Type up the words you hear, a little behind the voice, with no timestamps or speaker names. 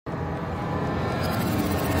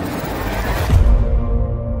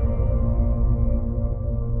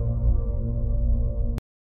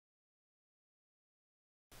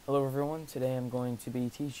Hello everyone, today I'm going to be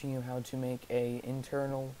teaching you how to make a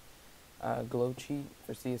internal glow cheat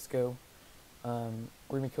for CSGO. We're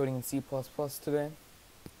going to be coding in C++ today,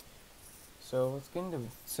 so let's get into it.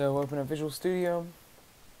 So open up Visual Studio,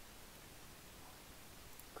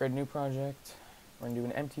 create a new project. We're going to do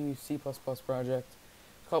an empty C++ project.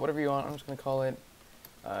 Call it whatever you want. I'm just going to call it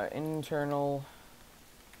internal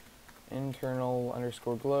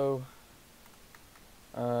underscore glow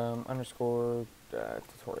underscore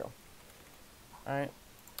tutorial. Alright,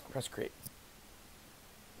 press create.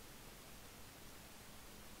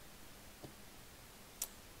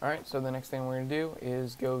 Alright, so the next thing we're going to do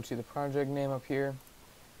is go to the project name up here,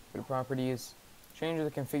 go to properties, change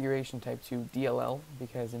the configuration type to DLL,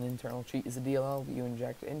 because an internal cheat is a DLL that you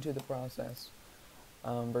inject into the process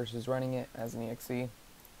versus running it as an exe.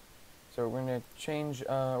 So we're going to change,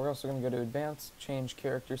 we're also going to go to advanced, change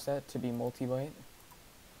character set to be multibyte,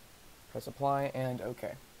 press apply, and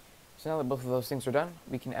OK. So now that both of those things are done,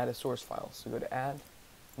 we can add a source file. So go to add,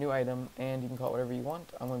 new item, and you can call it whatever you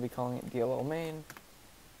want. I'm going to be calling it DLL main,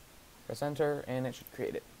 press enter, and it should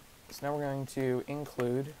create it. So now we're going to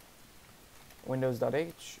include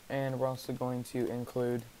windows.h, and we're also going to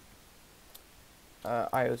include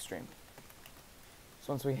IOStream. So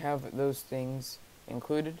once we have those things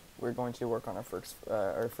included, we're going to work on our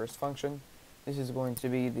first function. This is going to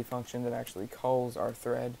be the function that actually calls our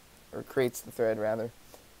thread, or creates the thread rather.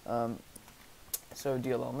 So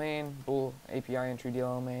DLL main, bool, API entry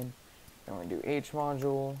DLL main, then we're going to do h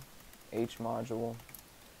module,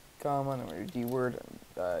 comma, then we're going to do dword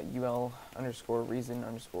ul underscore reason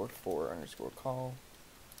underscore for underscore call.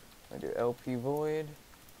 We're going to do LP void,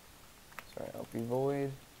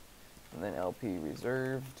 and then LP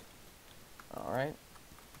reserved. Alright.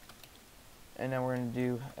 And now we're going to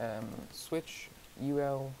do switch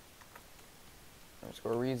ul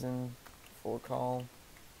underscore reason for call.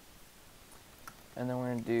 And then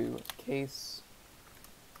we're going to do case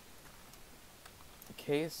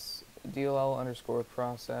DLL underscore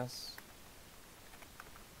process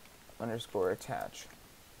underscore attach.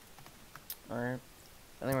 Alright.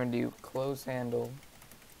 And then we're going to do close handle,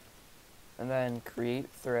 and then create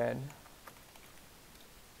thread,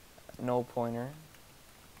 null pointer,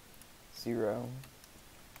 0,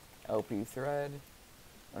 LP thread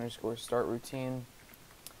underscore start routine,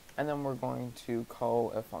 and then we're going to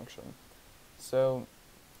call a function. So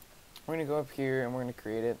we're going to go up here and we're going to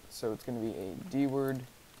create it. So it's going to be a dword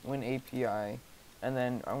win API, and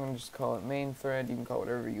then I'm going to just call it main thread. You can call it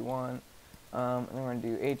whatever you want. And then we're going to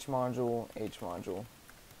do h module,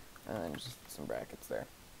 and then just some brackets there.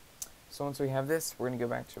 So once we have this, we're going to go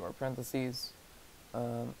back to our parentheses,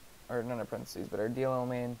 or not our parentheses, but our DLL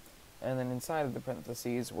main, and then inside of the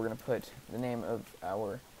parentheses, we're going to put the name of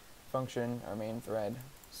our function, our main thread.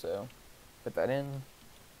 So put that in,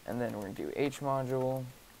 and then we're going to do h module,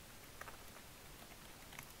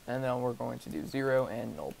 and then we're going to do 0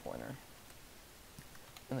 and null pointer,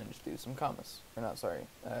 and then just do some commas, or not, sorry,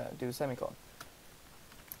 do a semicolon.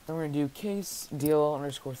 Then we're going to do case DLL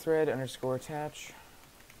underscore thread underscore attach.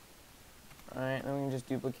 Alright, then we can just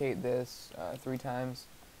duplicate this 3 times,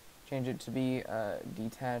 change it to be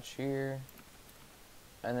detach here,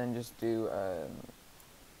 and then just do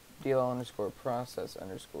DLL underscore process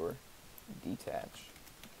underscore detach.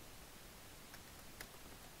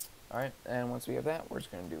 Alright, and once we have that, we're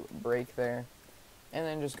just going to do a break there, and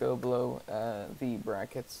then just go below the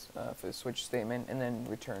brackets for the switch statement, and then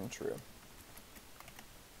return true.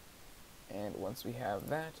 And once we have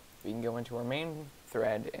that, we can go into our main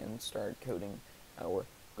thread and start coding our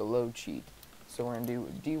glow cheat. So we're going to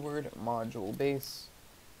do dword module base,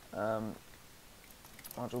 and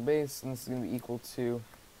this is going to be equal to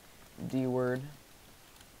dword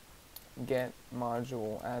get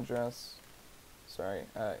module address,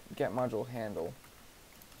 get module handle,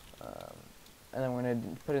 and then we're going to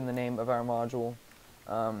put in the name of our module.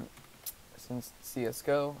 Since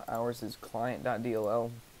CSGO, ours is client.dll.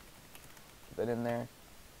 Put that in there.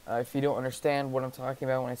 If you don't understand what I'm talking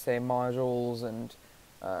about when I say modules and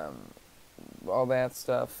all that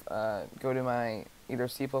stuff, go to my either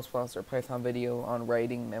C++ or Python video on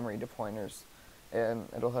writing memory deployers, and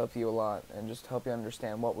it'll help you a lot and just help you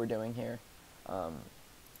understand what we're doing here. So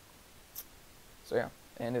yeah,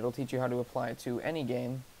 and it'll teach you how to apply it to any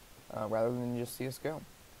game rather than just CSGO.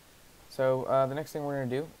 So the next thing we're going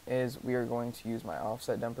to do is we are going to use my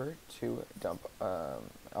offset dumper to dump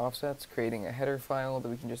offsets, creating a header file that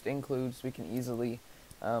we can just include so we can easily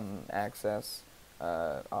access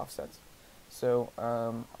offsets. So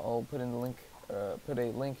I'll put in the link, put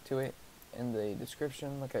a link to it in the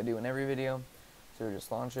description like I do in every video. So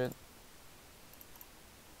just launch it.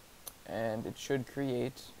 and it should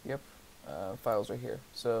create, files right here.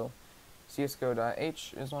 So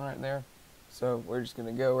csgo.h is one right there. So we're just going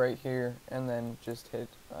to go right here and then just hit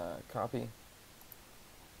copy.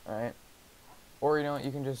 Alright. Or you know what,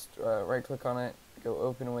 you can just right click on it, go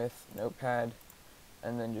open with Notepad,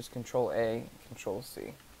 and then just Control A, Control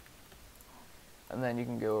C. And then you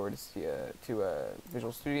can go over to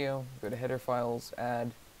Visual Studio, go to header files,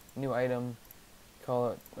 add new item, call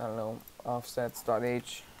it, I don't know,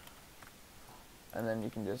 offsets.h, and then you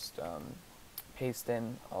can just paste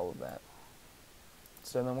in all of that.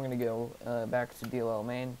 So then we're going to go back to DLL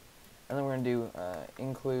main, and then we're going to do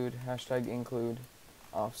include, #include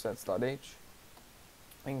offsets.h.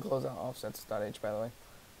 We can close out offsets.h, by the way.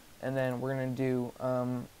 And then we're going to do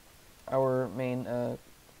our main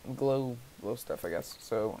glow stuff, I guess.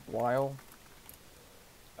 So while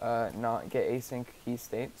not get async key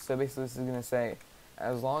state. So basically this is going to say,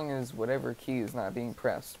 as long as whatever key is not being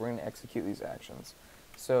pressed, we're going to execute these actions.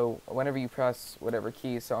 So whenever you press whatever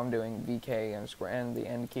key, so I'm doing VK_N, the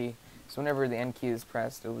end key. So whenever the end key is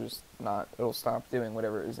pressed, it'll stop doing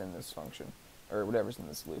whatever is in this function, or whatever's in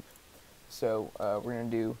this loop. So we're going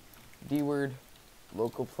to do dword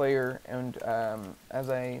local player, and as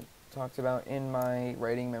I talked about in my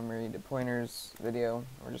writing memory to pointers video,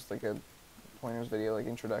 or just like a pointers video, like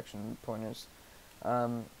introduction pointers,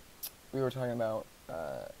 we were talking about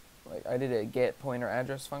like I did a get pointer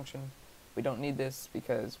address function. We don't need this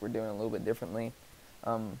because we're doing it a little bit differently.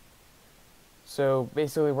 So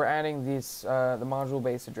basically we're adding these the module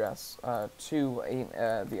base address to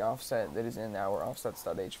the offset that is in our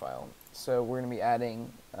offsets.h file. So we're going to be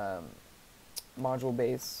adding module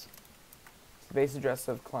base, the base address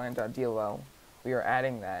of client.dll. We are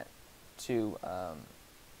adding that to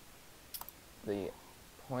the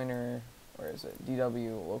pointer, where is it?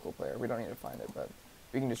 DW local player. We don't need to find it, but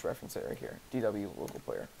we can just reference it right here. DW local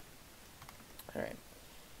player. Alright.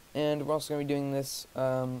 And we're also going to be doing this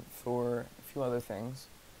for a few other things.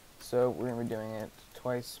 So we're going to be doing it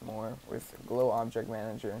twice more with Glow Object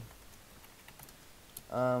Manager.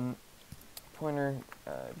 Pointer,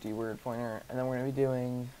 dword pointer, and then we're going to be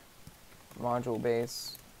doing module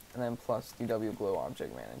base, and then plus DW Glow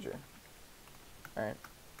Object Manager. Alright.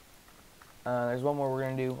 There's one more we're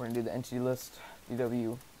going to do. We're going to do the entity list,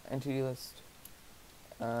 DW entity list.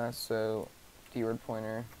 So dword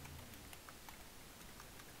pointer,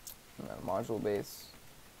 and then module base,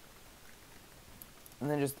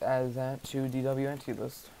 and then just add that to DW entity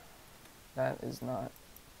list. That is not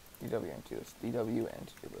DW entity list, DW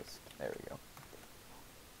entity list. There we go.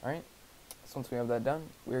 Alright, so once we have that done,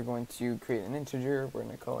 we're going to create an integer. We're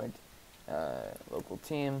going to call it local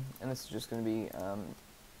team, and this is just going to be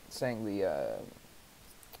saying the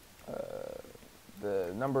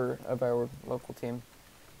number of our local team.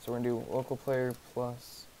 So we're going to do local player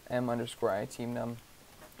plus m_I team num,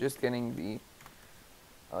 just getting the,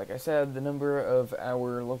 like I said, the number of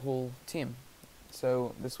our local team.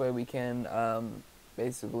 So this way we can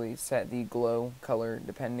basically set the glow color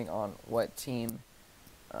depending on what team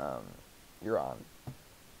you're on,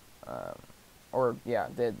 or yeah,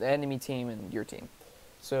 the enemy team and your team.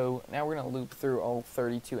 So now we're going to loop through all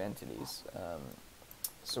 32 entities.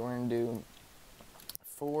 So we're going to do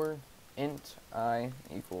for int I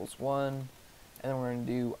equals 1, and then we're going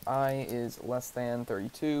to do I is less than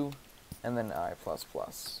 32, and then I plus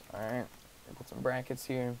plus. Alright, put some brackets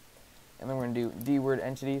here, and then we're going to do dword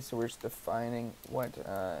entity, so we're just defining what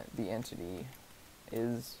the entity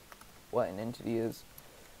is, what an entity is.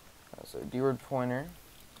 So dword pointer,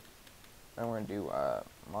 and we're going to do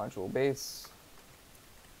module base,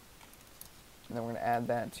 and then we're going to add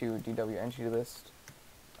that to DW entity list,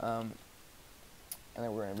 and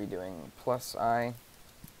then we're going to be doing plus I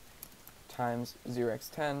times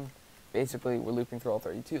 0x10. Basically, we're looping through all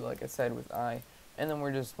 32, like I said, with I, and then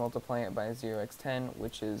we're just multiplying it by 0x10,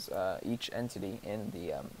 which is each entity in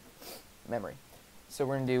the memory. So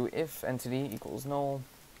we're going to do if entity equals null,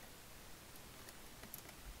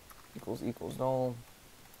 equals null,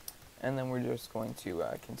 and then we're just going to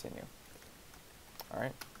continue.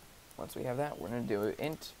 Alright, once we have that, we're going to do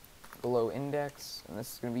int below index, and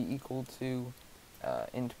this is going to be equal to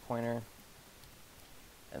int pointer,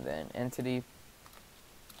 and then entity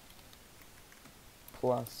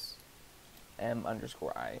plus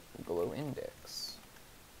m_I below index.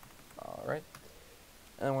 Alright,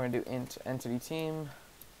 and then we're going to do int entity team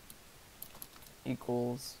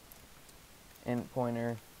equals int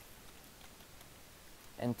pointer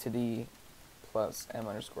entity plus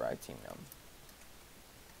m_I team num.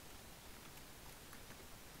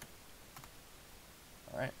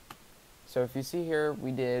 Alright, so if you see here,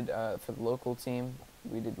 we did, for the local team,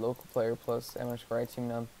 we did local player plus m_I team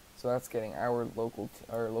num. So that's getting our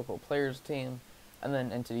local players team, and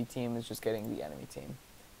then entity team is just getting the enemy team.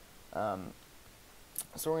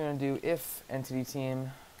 So we're going to do if entity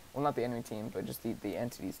team, well, not the enemy team, but just the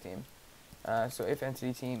entities team. So if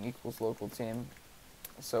entity team equals local team,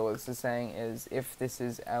 so what this is saying is if this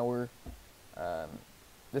is our,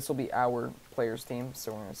 this will be our players team,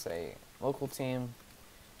 so we're going to say local team,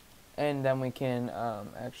 and then we can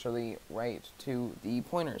actually write to the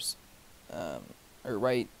pointers, or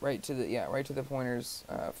write to the pointers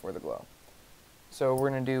for the glow. So we're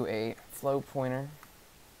going to do a flow pointer.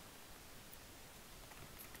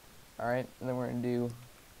 Alright, and then we're going to do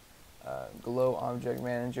glow object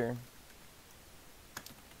manager.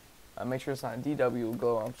 Make sure it's not DW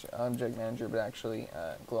glow object manager, but actually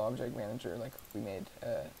glow object manager, like we made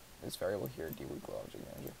this variable here, DW glow object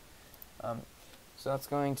manager. So that's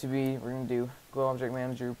going to be, we're going to do glow object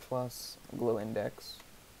manager plus glow index,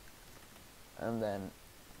 and then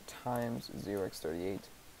times 0x38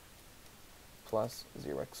 plus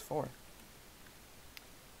 0x4.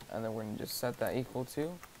 And then we're going to just set that equal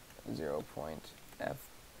to 0.f,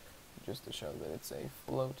 just to show that it's a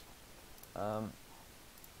float. And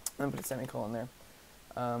put a semicolon there.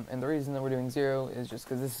 And the reason that we're doing 0 is just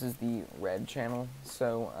because this is the red channel,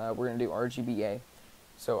 so we're going to do RGBA.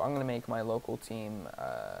 So I'm going to make my local team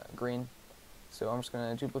green. So I'm just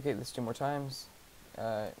going to duplicate this 2 more times.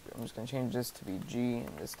 I'm just going to change this to be G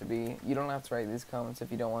and this to B. You don't have to write these comments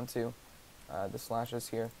if you don't want to. The slashes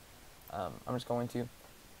here. I'm just going to.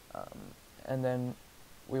 And then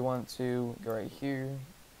we want to go right here,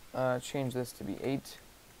 change this to be 8,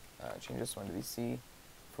 change this one to be C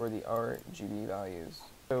for the RGB values.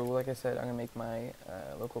 So like I said, I'm going to make my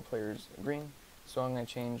local players green, so I'm going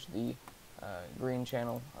to change the green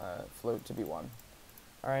channel float to be 1.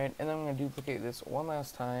 Alright, and then I'm going to duplicate this one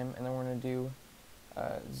last time, and then we're going to do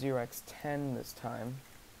 0x10 this time,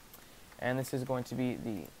 and this is going to be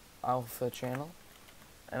the alpha channel,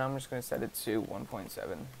 and I'm just going to set it to 1.7,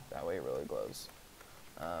 that way it really glows.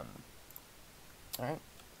 Alright,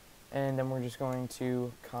 and then we're just going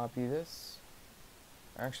to copy this.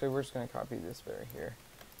 Actually, we're just going to copy this right here.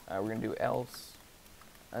 We're going to do else,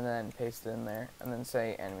 and then paste it in there, and then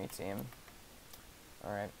say enemy team.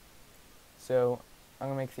 Alright, so I'm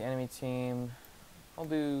going to make the enemy team, I'll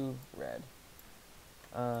do red.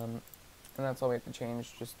 And that's all we have to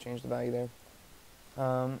change, just change the value there.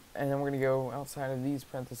 And then we're going to go outside of these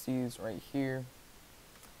parentheses right here,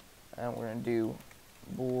 and we're going to do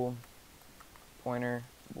bool pointer.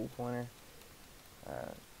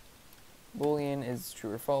 Boolean is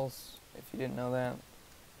true or false, if you didn't know that.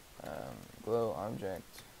 Glow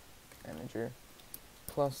object manager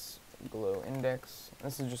plus glow index.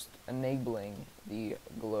 This is just enabling the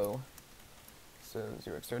glow. So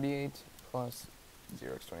 0x38 plus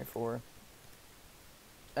 0x24.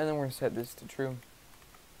 And then we're going to set this to true.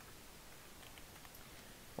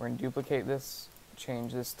 We're going to duplicate this,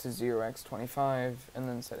 change this to 0x25, and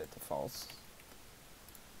then set it to false.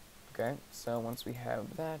 Okay, so once we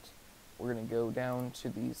have that, we're going to go down to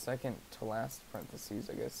the second to last parentheses,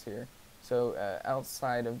 I guess, here. So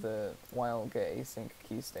outside of the while get async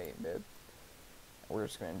key state bit, we're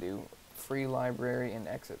just going to do free library and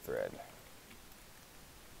exit thread.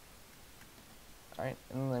 Alright,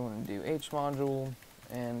 and then I'm going to do h module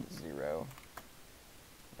and 0.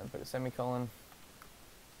 Then put a semicolon.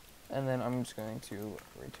 And then I'm just going to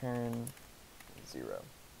return 0.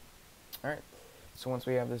 Alright, so once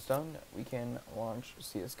we have this done, we can launch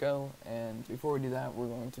CSGO. And before we do that, we're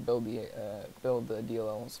going to build the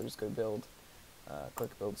DLL. So just go build,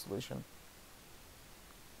 click build solution.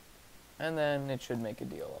 And then it should make a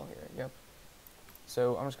DLL here, yep.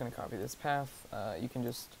 So I'm just going to copy this path.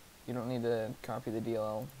 You don't need to copy the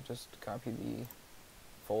DLL, just copy the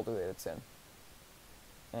folder that it's in.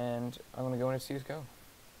 And I'm going to go into CSGO.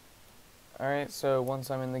 Alright, so once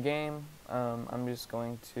I'm in the game, I'm just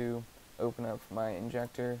going to open up my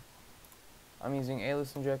injector. I'm using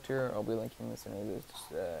Alias injector. I'll be linking this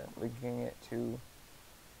linking it to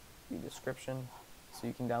the description so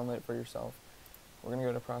you can download it for yourself. We're going to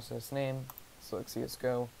go to process name, select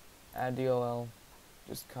CSGO, add DLL,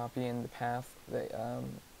 just copy in the path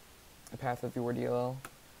of your DLL,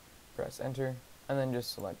 press enter, and then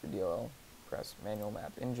just select the DLL, press manual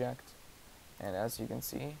map inject, and as you can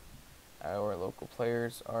see, our local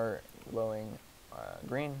players are glowing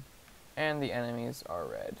green, and the enemies are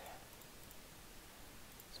red.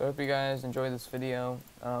 So I hope you guys enjoyed this video.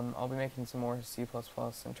 I'll be making some more C++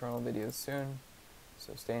 internal videos soon,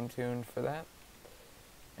 so stay tuned for that,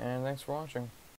 and thanks for watching.